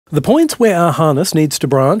The points where our harness needs to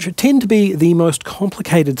branch tend to be the most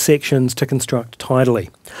complicated sections to construct tidily.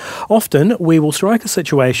 Often we will strike a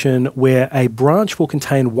situation where a branch will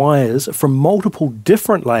contain wires from multiple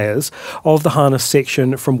different layers of the harness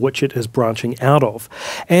section from which it is branching out of,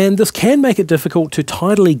 and this can make it difficult to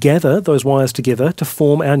tidily gather those wires together to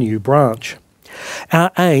form our new branch.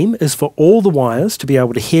 Our aim is for all the wires to be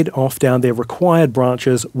able to head off down their required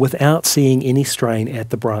branches without seeing any strain at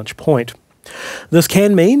the branch point. This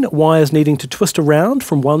can mean wires needing to twist around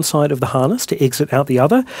from one side of the harness to exit out the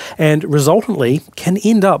other, and resultantly can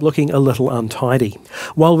end up looking a little untidy.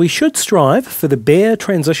 While we should strive for the bare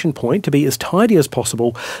transition point to be as tidy as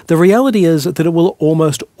possible, the reality is that it will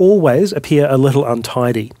almost always appear a little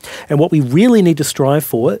untidy, and what we really need to strive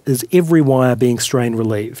for is every wire being strain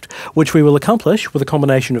relieved, which we will accomplish with a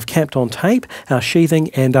combination of Kapton tape, our sheathing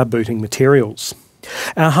and our booting materials.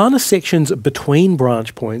 Our harness sections between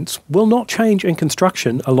branch points will not change in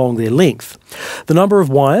construction along their length. The number of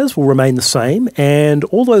wires will remain the same, and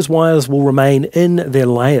all those wires will remain in their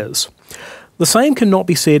layers. The same cannot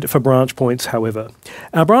be said for branch points, however.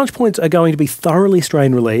 Our branch points are going to be thoroughly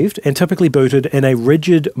strain relieved and typically booted in a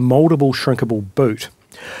rigid, mouldable, shrinkable boot.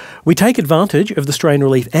 We take advantage of the strain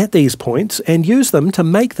relief at these points and use them to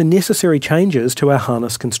make the necessary changes to our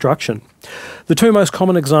harness construction. The two most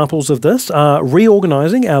common examples of this are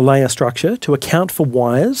reorganising our layer structure to account for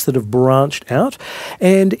wires that have branched out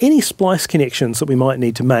and any splice connections that we might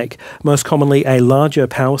need to make, most commonly a larger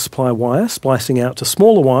power supply wire splicing out to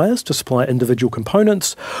smaller wires to supply individual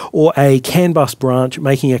components, or a CAN bus branch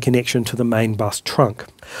making a connection to the main bus trunk.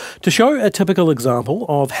 To show a typical example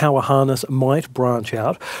of how a harness might branch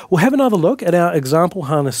out, we'll have another look at our example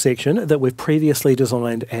harness section that we've previously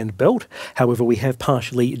designed and built. However, we have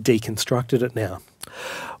partially deconstructed it now.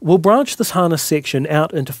 We'll branch this harness section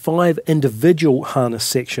out into 5 individual harness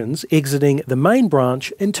sections, exiting the main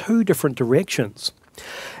branch in 2 different directions.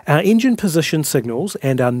 Our engine position signals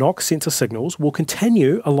and our knock sensor signals will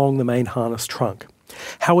continue along the main harness trunk.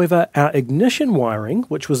 However, our ignition wiring,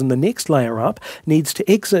 which was in the next layer up, needs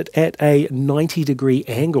to exit at a 90-degree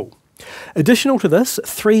angle. Additional to this,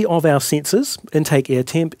 3 of our sensors, intake air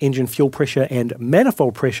temp, engine fuel pressure and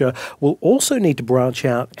manifold pressure, will also need to branch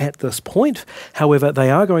out at this point. However, they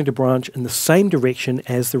are going to branch in the same direction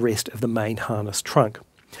as the rest of the main harness trunk.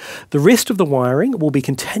 The rest of the wiring will be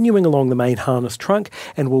continuing along the main harness trunk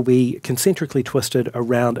and will be concentrically twisted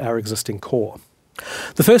around our existing core.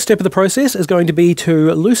 The first step of the process is going to be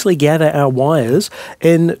to loosely gather our wires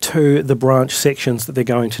into the branch sections that they're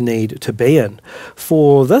going to need to be in.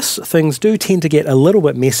 For this, things do tend to get a little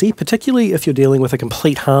bit messy, particularly if you're dealing with a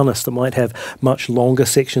complete harness that might have much longer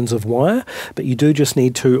sections of wire, but you do just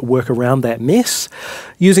need to work around that mess.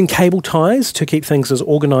 Using cable ties to keep things as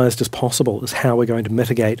organised as possible is how we're going to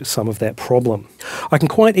mitigate some of that problem. I can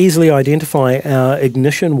quite easily identify our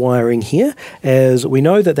ignition wiring here, as we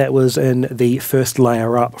know that that was in the first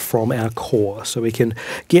layer up from our core, so we can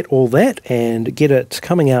get all that and get it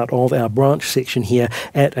coming out of our branch section here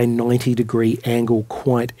at a 90-degree angle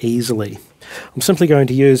quite easily. I'm simply going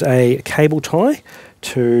to use a cable tie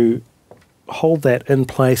to hold that in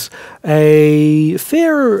place a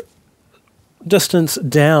fair distance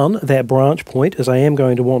down that branch point, as I am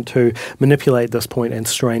going to want to manipulate this point and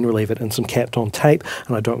strain relieve it in some Kapton tape,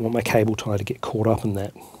 and I don't want my cable tie to get caught up in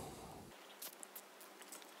that.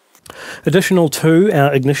 Additional to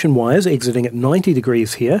our ignition wires exiting at 90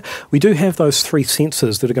 degrees here, we do have those 3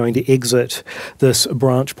 sensors that are going to exit this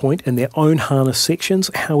branch point in their own harness sections,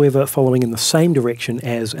 however following in the same direction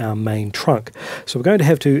as our main trunk. So we're going to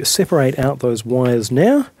have to separate out those wires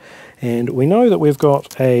now, and we know that we've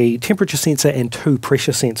got a temperature sensor and 2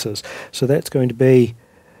 pressure sensors. So that's going to be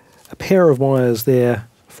a pair of wires there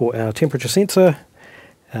for our temperature sensor,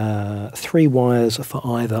 3 wires for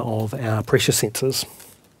either of our pressure sensors.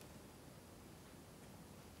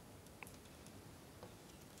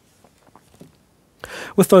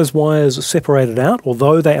 With those wires separated out,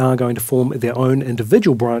 although they are going to form their own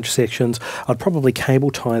individual branch sections, I'd probably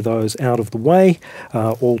cable tie those out of the way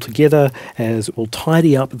all together, as it will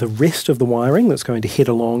tidy up the rest of the wiring that's going to head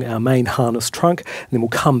along our main harness trunk, and then we'll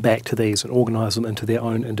come back to these and organise them into their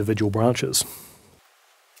own individual branches.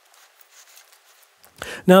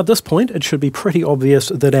 Now at this point it should be pretty obvious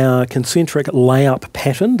that our concentric layup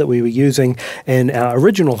pattern that we were using in our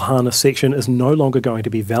original harness section is no longer going to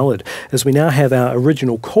be valid, as we now have our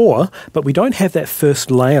original core, but we don't have that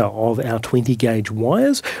first layer of our 20 gauge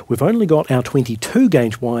wires. We've only got our 22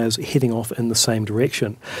 gauge wires heading off in the same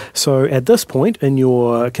direction. So at this point in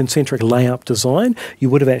your concentric layup design, you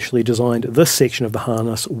would have actually designed this section of the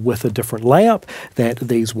harness with a different layup that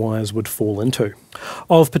these wires would fall into.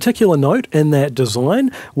 Of particular note in that design,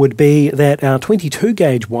 would be that our 22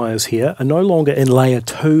 gauge wires here are no longer in layer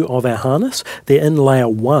 2 of our harness, they're in layer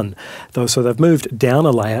 1. So they've moved down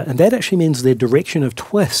a layer, and that actually means their direction of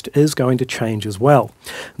twist is going to change as well.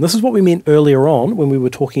 And this is what we meant earlier on when we were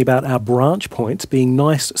talking about our branch points being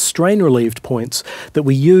nice strain relieved points that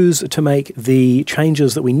we use to make the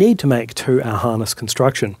changes that we need to make to our harness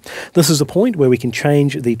construction. This is a point where we can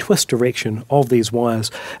change the twist direction of these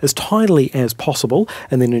wires as tidily as possible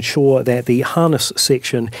and then ensure that the harness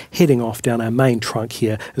section heading off down our main trunk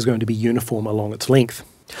here is going to be uniform along its length.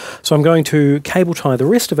 So I'm going to cable tie the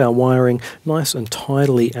rest of our wiring nice and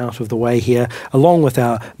tidily out of the way here, along with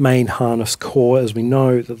our main harness core, as we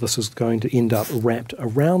know that this is going to end up wrapped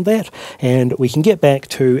around that, and we can get back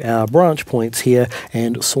to our branch points here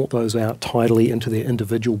and sort those out tidily into their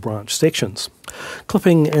individual branch sections.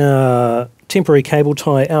 Clipping our temporary cable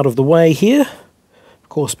tie out of the way here, of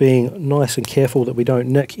course being nice and careful that we don't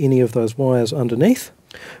nick any of those wires underneath.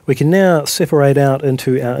 We can now separate out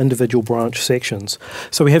into our individual branch sections.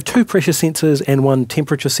 So we have 2 pressure sensors and 1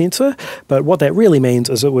 temperature sensor, but what that really means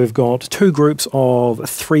is that we've got 2 groups of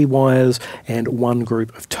 3 wires and 1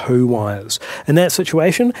 group of 2 wires. In that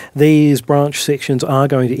situation, these branch sections are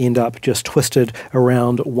going to end up just twisted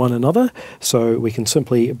around one another, so we can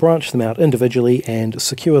simply branch them out individually and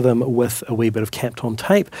secure them with a wee bit of Kapton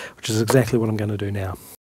tape, which is exactly what I'm going to do now.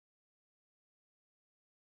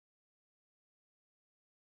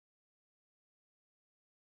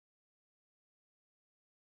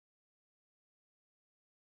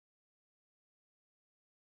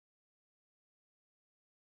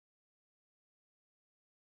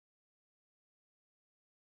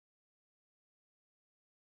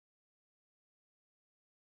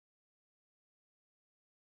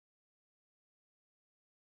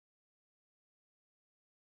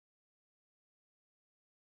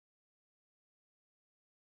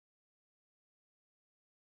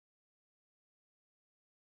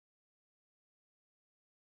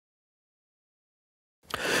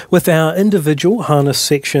 With our individual harness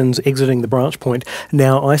sections exiting the branch point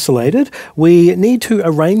now isolated, we need to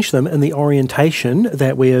arrange them in the orientation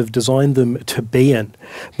that we have designed them to be in.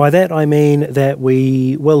 By that I mean that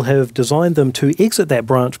we will have designed them to exit that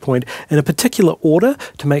branch point in a particular order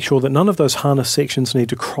to make sure that none of those harness sections need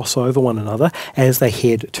to cross over one another as they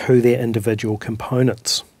head to their individual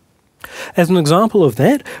components. As an example of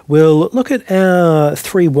that, we'll look at our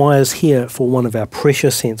 3 wires here for one of our pressure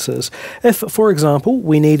sensors. If, for example,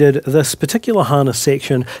 we needed this particular harness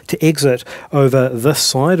section to exit over this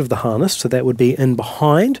side of the harness, so that would be in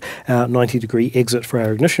behind our 90-degree exit for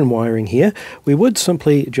our ignition wiring here, we would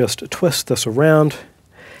simply just twist this around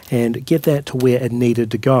and get that to where it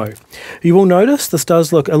needed to go. You will notice this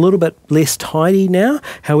does look a little bit less tidy now.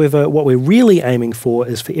 However, what we're really aiming for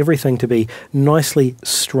is for everything to be nicely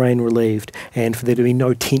strain relieved and for there to be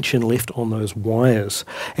no tension left on those wires.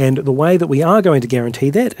 And the way that we are going to guarantee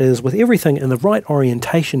that is with everything in the right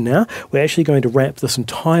orientation now, we're actually going to wrap this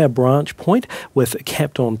entire branch point with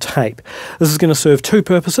Kapton tape. This is going to serve 2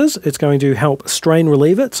 purposes. It's going to help strain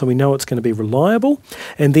relieve it so we know it's going to be reliable,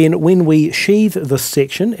 and then when we sheathe this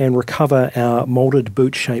section and recover our molded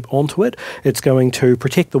boot shape onto it, it's going to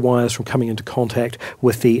protect the wires from coming into contact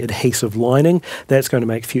with the adhesive lining. That's going to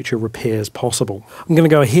make future repairs possible. I'm going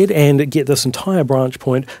to go ahead and get this entire branch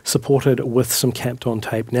point supported with some Kapton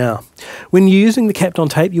tape now. When you're using the Kapton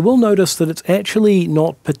tape, you will notice that it's actually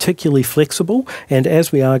not particularly flexible, and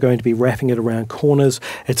as we are going to be wrapping it around corners,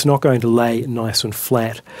 it's not going to lay nice and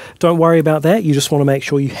flat. Don't worry about that. You just want to make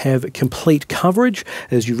sure you have complete coverage,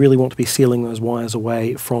 as you really want to be sealing those wires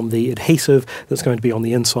away from the adhesive that's going to be on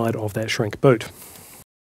the inside of that shrink boot.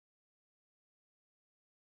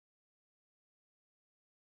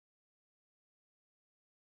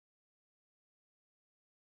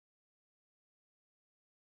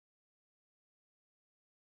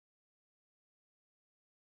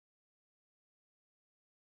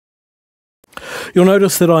 You'll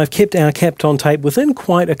notice that I've kept our Kapton tape within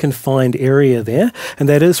quite a confined area there, and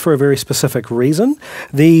that is for a very specific reason.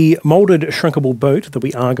 The moulded shrinkable boot that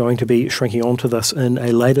we are going to be shrinking onto this in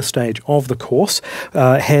a later stage of the course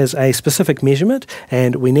has a specific measurement,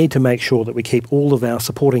 and we need to make sure that we keep all of our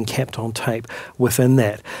supporting Kapton tape within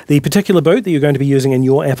that. The particular boot that you're going to be using in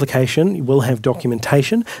your application will have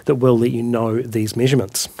documentation that will let you know these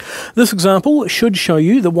measurements. This example should show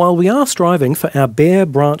you that while we are striving for our bare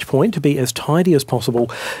branch point to be as tidy as as possible,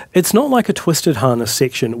 it's not like a twisted harness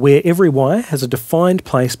section where every wire has a defined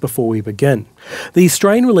place before we begin. The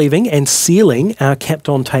strain relieving and sealing our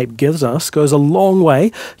Kapton tape gives us goes a long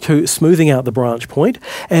way to smoothing out the branch point,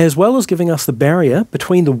 as well as giving us the barrier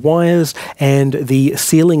between the wires and the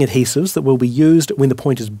sealing adhesives that will be used when the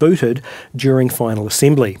point is booted during final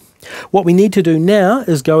assembly. What we need to do now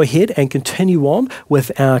is go ahead and continue on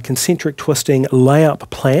with our concentric twisting layup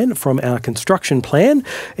plan from our construction plan,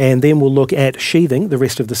 and then we'll look at sheathing the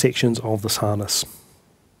rest of the sections of this harness.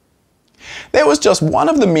 That was just one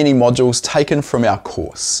of the many modules taken from our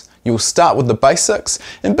course. You'll start with the basics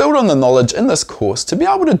and build on the knowledge in this course to be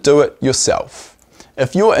able to do it yourself.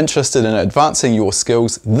 If you're interested in advancing your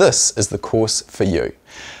skills, this is the course for you.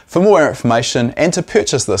 For more information and to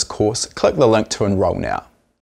purchase this course, click the link to enrol now.